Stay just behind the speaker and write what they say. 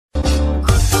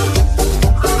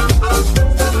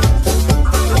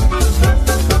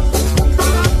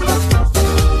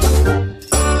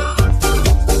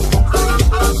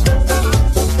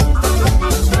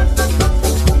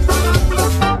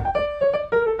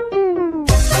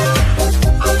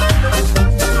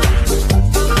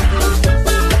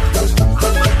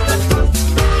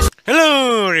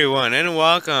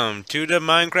welcome to the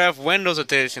Minecraft Windows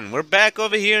Edition. We're back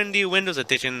over here in the Windows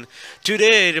Edition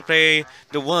today to play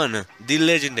the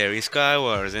legendary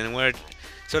Skywars,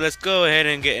 so let's go ahead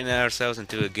and get ourselves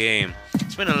into a game.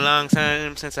 It's been a long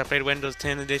time since I played Windows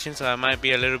 10 Edition, so I might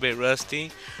be a little bit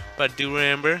rusty, but do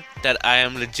remember that I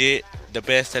am legit the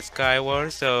best at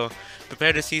Skywars, so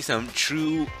prepare to see some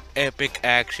true epic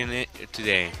action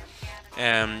today.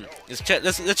 Let's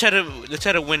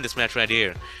try to win this match right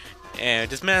here.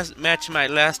 This match might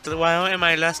last a while. It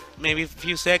might last maybe a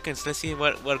few seconds. Let's see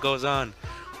what goes on.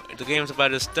 The game's about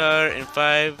to start in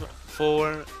 5,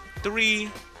 4, 3,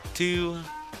 2,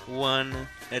 1.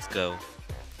 Let's go.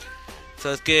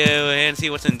 So let's go ahead and see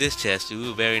what's in this chest.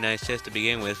 Ooh, very nice chest to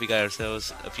begin with. We got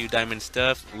ourselves a few diamond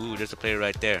stuff. Ooh, there's a player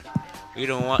right there. We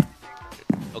don't want.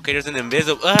 Okay, there's an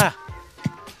invisible. Ah!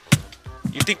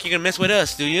 You think you can mess with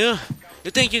us, do you?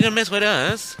 You think you can mess with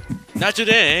us? Not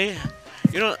today.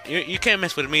 You can't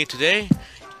mess with me today.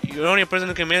 The only person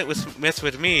who can mess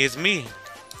with me is me,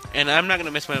 and I'm not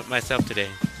gonna mess with myself today.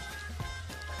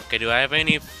 Okay, do I have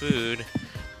any food?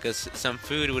 Because some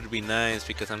food would be nice.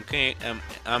 Because I'm kind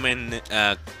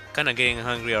of getting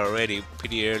hungry already,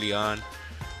 pretty early on.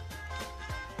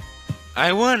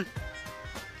 I won.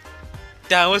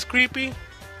 That was creepy,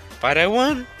 but I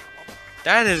won.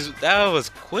 That was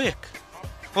quick.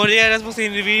 Well, yeah, that's what's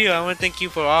in the video. I want to thank you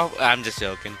for all. I'm just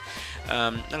joking.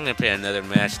 I'm gonna play another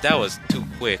match. That was too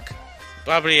quick.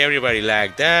 Probably everybody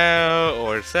lagged out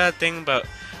or something, but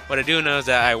what I do know is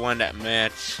that I won that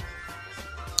match.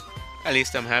 At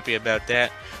least I'm happy about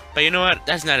that. But you know what?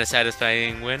 That's not a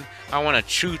satisfying win. I want a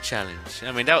true challenge.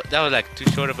 I mean, that was like too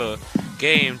short of a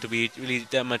game to be really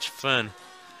that much fun.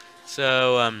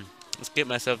 So let's get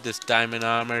myself this diamond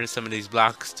armor, some of these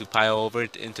blocks to pile over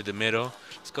into the middle.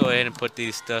 Let's go ahead and put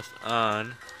these stuff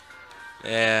on.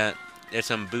 There's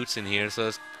some boots in here, so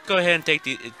let's go ahead and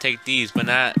take these, but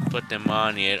not put them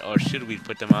on yet. Or should we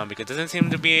put them on? Because there doesn't seem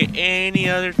to be any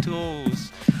other tools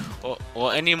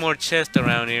or any more chests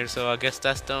around here. So I guess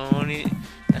that's the only.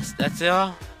 That's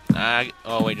all.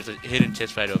 Oh wait, there's a hidden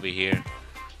chest right over here.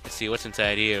 Let's see what's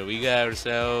inside here. We got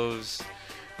ourselves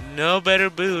no better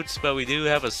boots, but we do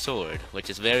have a sword, which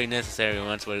is very necessary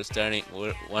once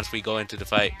we go into the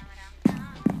fight.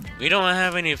 We don't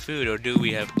have any food, or do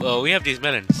we have? Oh, we have these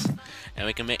melons, and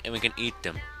we can eat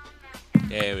them.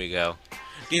 There we go.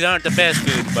 These aren't the best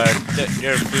food, but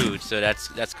they're food, so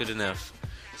that's good enough.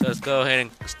 So let's go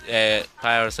ahead and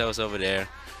pile ourselves over there.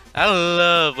 I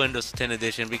love Windows 10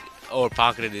 Edition or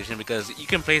Pocket Edition because you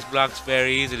can place blocks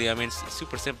very easily. I mean, it's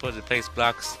super simple to place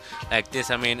blocks like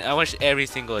this. I mean, I wish every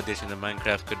single edition of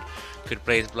Minecraft could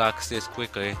place blocks this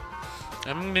quickly.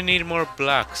 I'm gonna need more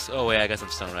blocks. Oh wait, I got some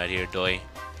stone right here, doy.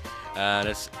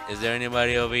 Is there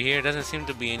anybody over here? Doesn't seem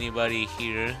to be anybody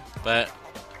here, but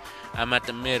I'm at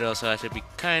the middle, so I should be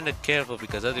kind of careful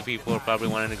because other people are probably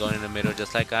wanting to go in the middle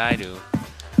just like I do.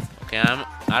 Okay, I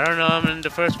don't know, I'm in the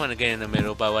first one to get in the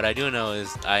middle, but what I do know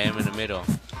is I am in the middle.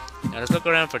 Now let's look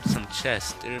around for some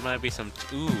chests. There might be some.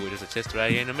 Ooh, there's a chest right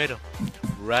here in the middle.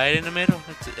 Right in the middle.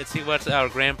 Let's see what's our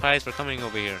grand prize for coming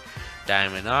over here.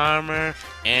 Diamond armor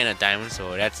and a diamond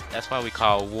sword. That's why we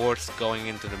call warts going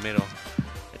into the middle.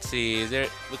 Let's see,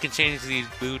 we can change these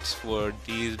boots for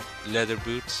these leather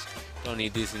boots. Don't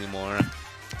need these anymore.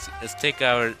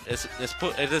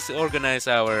 Let's organize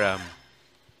our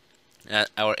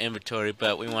inventory,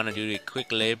 but we want to do it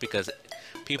quickly because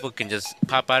people can just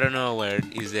pop out of nowhere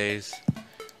these days.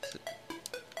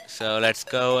 So let's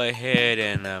go ahead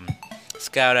and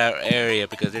scout our area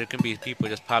because there can be people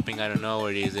just popping out of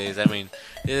nowhere these days. I mean,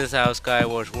 this is how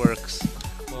Skywars works.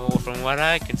 Well, from what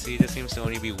I can see, there seems to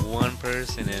only be one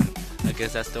person, and I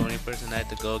guess that's the only person I have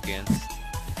to go against.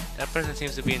 That person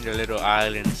seems to be in their little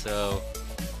island, so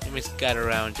let me scout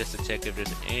around just to check if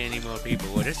there's any more people.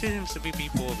 Well, there seems to be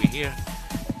people over here.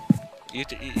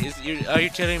 Are you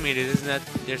telling me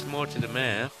there's more to the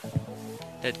map?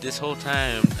 That this whole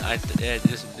time,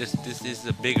 this is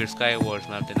a bigger Skywars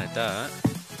map than I thought.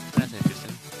 That's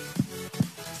interesting.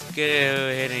 Let's go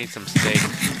ahead and eat some steak.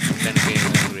 I'm kind of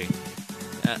getting hungry.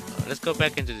 Let's go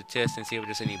back into the chest and see if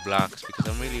there's any blocks because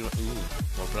I'm really. Ooh,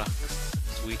 more blocks.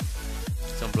 Sweet.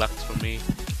 Some blocks for me.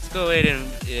 Let's go ahead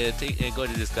and go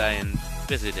to this guy and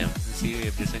visit him and see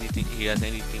if there's anything he has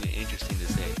anything interesting to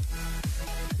say.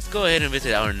 Let's go ahead and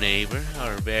visit our neighbor,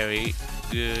 our very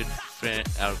good friend,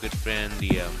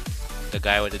 the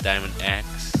guy with the diamond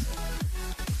axe.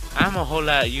 I'm a whole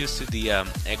lot used to the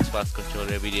Xbox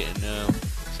controller if you didn't know,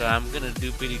 so I'm gonna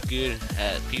do pretty good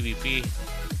at PvP.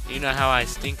 You know how I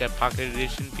stink at Pocket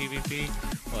Edition PvP?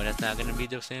 Well, that's not gonna be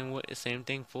the same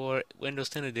thing for Windows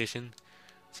 10 Edition.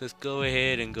 So let's go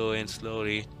ahead and go in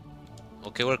slowly.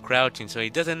 Okay, we're crouching, so he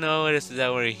doesn't notice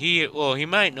that we're here. Well, he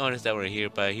might notice that we're here,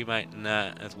 but he might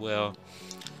not as well.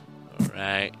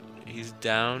 Alright, he's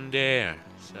down there.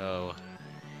 So,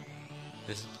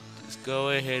 let's go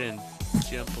ahead and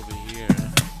jump over here.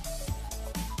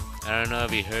 I don't know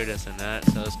if he heard us or not,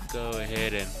 so let's go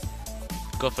ahead and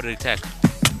go for the attack.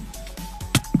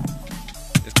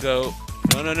 Let's go.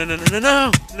 No, no, no, no, no, no,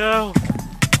 no, no.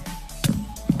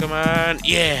 Come on.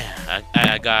 Yeah,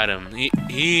 I got him.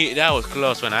 That was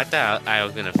close one. I thought I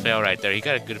was gonna fail right there. He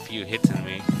got a good few hits on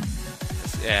me.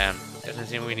 Doesn't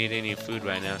seem we need any food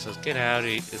right now, so let's get out of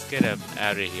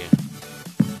here.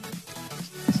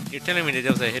 You're telling me that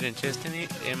there was a hidden chest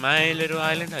in my little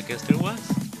island? I guess there was.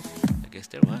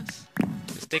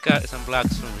 Let's take out some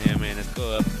blocks from here, man. Let's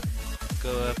go up.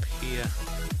 Go up here.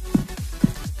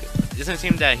 It doesn't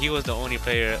seem that he was the only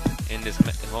player in this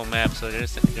whole map, so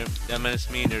that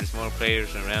must mean there's more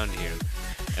players around here.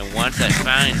 And once I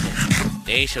find them,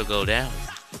 they shall go down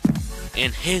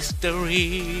in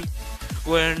history.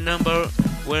 We're number one.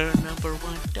 We're number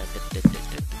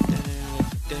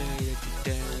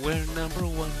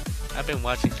one. I've been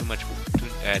watching too much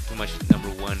number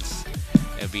ones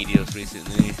videos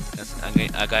recently.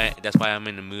 That's why I'm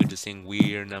in the mood to sing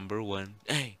 "We're Number One."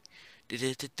 Hey,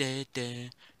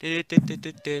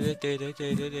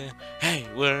 hey,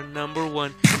 we're number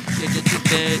one.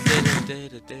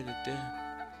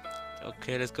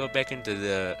 Okay, let's go back into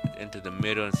the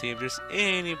middle and see if there's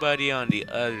anybody on the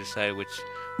other side, which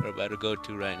we're about to go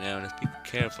to right now. Let's be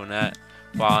careful not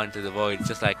fall into the void,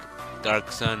 just like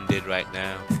Dark Sun did right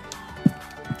now.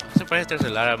 I'm surprised there's a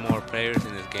lot of more players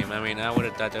in this game. I mean, I would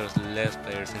have thought there was less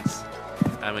players since,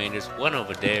 I mean, there's one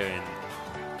over there and...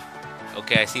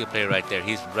 Okay, I see a player right there.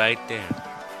 He's right there.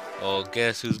 Oh,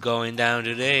 guess who's going down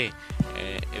today?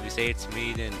 If you say it's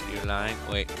me, then you're lying.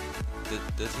 Wait,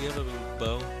 does he have a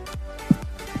bow?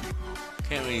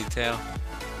 Can't really tell.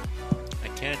 I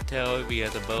can't tell if he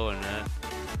has a bow or not.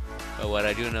 But what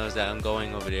I do know is that I'm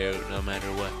going over there no matter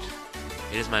what.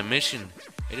 It is my mission.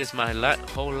 It is my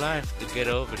whole life to get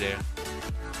over there.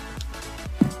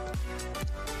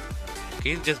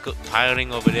 He's just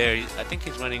piling over there. I think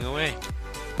he's running away.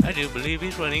 I do believe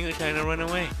he's trying to run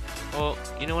away. Well,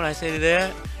 you know what I say to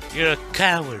that? You're a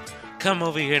coward. Come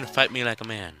over here and fight me like a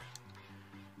man.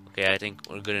 Okay, I think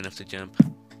we're good enough to jump.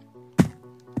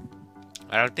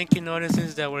 I don't think he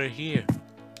notices that we're here.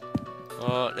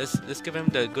 Well, let's give him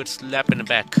the good slap in the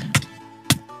back.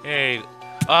 Hey,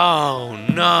 oh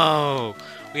no!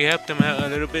 We helped him out a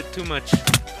little bit too much.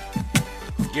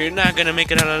 You're not gonna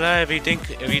make it out alive if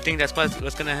you think that's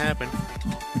what's gonna happen.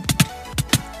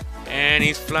 And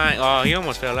he's flying. Oh, he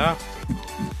almost fell off.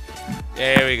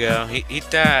 There we go. He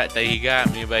thought that he got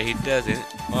me, but he doesn't.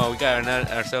 Oh, we got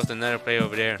ourselves another player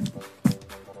over there.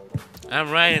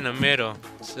 I'm right in the middle,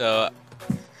 so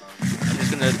I'm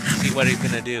just gonna see what he's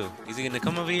gonna do. Is he gonna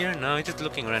come over here? No, he's just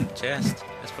looking around the chest.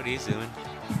 That's what he's doing.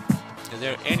 Is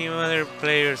there any other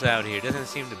players out here? Doesn't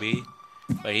seem to be,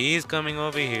 but he's coming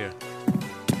over here.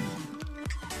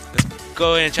 Let's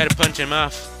go ahead and try to punch him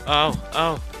off. Oh.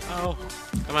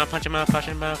 Come on, punch him off, punch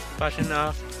him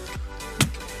off.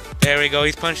 There we go,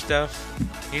 he's punched off.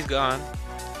 He's gone.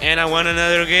 And I won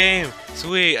another game.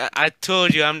 Sweet, I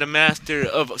told you I'm the master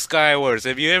of Skywars.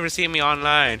 If you ever see me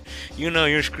online, you know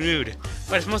you're screwed.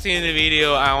 But it's mostly in the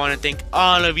video. I want to thank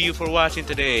all of you for watching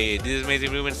today. This is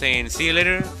Amazing Ruben saying see you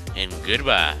later and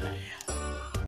goodbye.